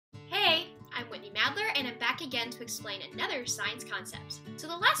Adler, and I'm back again to explain another science concept. So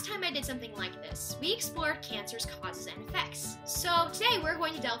the last time I did something like this, we explored cancer's causes and effects. So today we're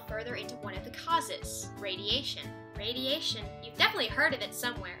going to delve further into one of the causes, radiation. Radiation, you've definitely heard of it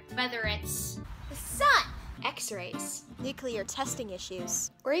somewhere, whether it's the sun, X-rays, nuclear testing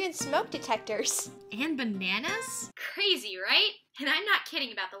issues, or even smoke detectors. And bananas? Crazy, right? And I'm not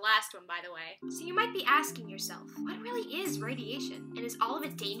kidding about the last one, by the way. So you might be asking yourself, what really is radiation? And is all of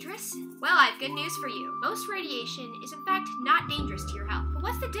it dangerous? Well, I have good news for you. Most radiation is in fact not dangerous to your health. But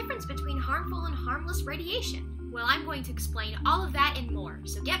what's the difference between harmful and harmless radiation? Well, I'm going to explain all of that and more,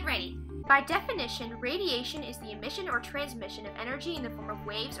 so get ready. By definition, radiation is the emission or transmission of energy in the form of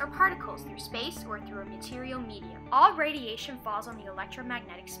waves or particles through space or through a material medium. All radiation falls on the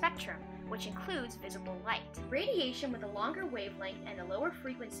electromagnetic spectrum, which includes visible light. Radiation with a longer wavelength and a lower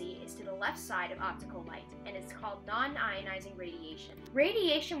frequency is to the left side of optical light, and is called non-ionizing radiation.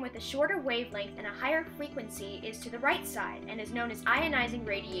 Radiation with a shorter wavelength and a higher frequency is to the right side, and is known as ionizing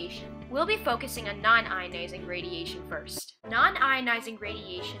radiation. We'll be focusing on non-ionizing radiation first. Non-ionizing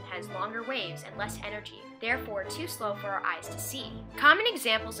radiation has longer waves and less energy, therefore too slow for our eyes to see. Common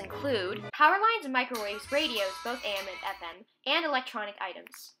examples include power lines, microwaves, radios, both AM and FM, and electronic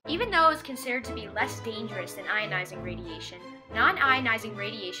items. Even though it's considered to be less dangerous than ionizing radiation, non-ionizing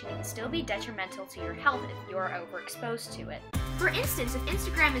radiation can still be detrimental to your health if you are overexposed to it. For instance, if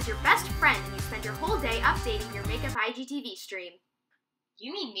Instagram is your best friend and you spend your whole day updating your makeup IGTV stream.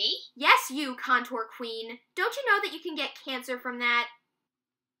 You mean me? Yes, you, contour queen. Don't you know that you can get cancer from that?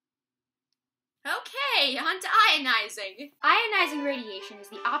 Okay, on to ionizing. Ionizing radiation is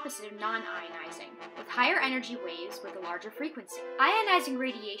the opposite of non-ionizing, with higher energy waves with a larger frequency. Ionizing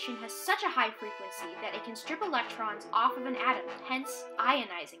radiation has such a high frequency that it can strip electrons off of an atom, hence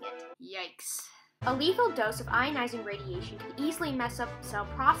ionizing it. Yikes. A lethal dose of ionizing radiation can easily mess up cell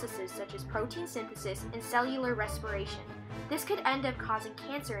processes such as protein synthesis and cellular respiration. This could end up causing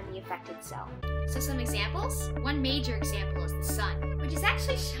cancer in the affected cell. So some examples? One major example is the sun, which is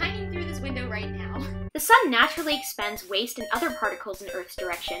actually shining through this window right now. The sun naturally expends waste and other particles in Earth's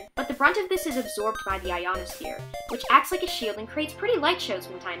direction, but the brunt of this is absorbed by the ionosphere, which acts like a shield and creates pretty light shows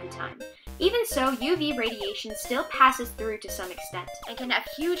from time to time. Even so, UV radiation still passes through to some extent, and can have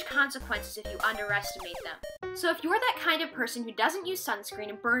huge consequences if you underestimate them. So if you're that kind of person who doesn't use sunscreen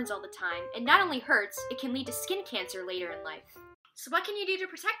and burns all the time, it not only hurts, it can lead to skin cancer later in life. So what can you do to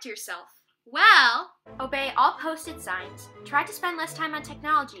protect yourself? Well, obey all posted signs, try to spend less time on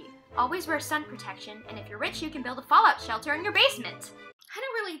technology, always wear sun protection, and if you're rich, you can build a fallout shelter in your basement. I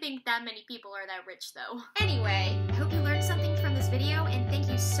don't really think that many people are that rich though. Anyway, I hope you learned something from this video,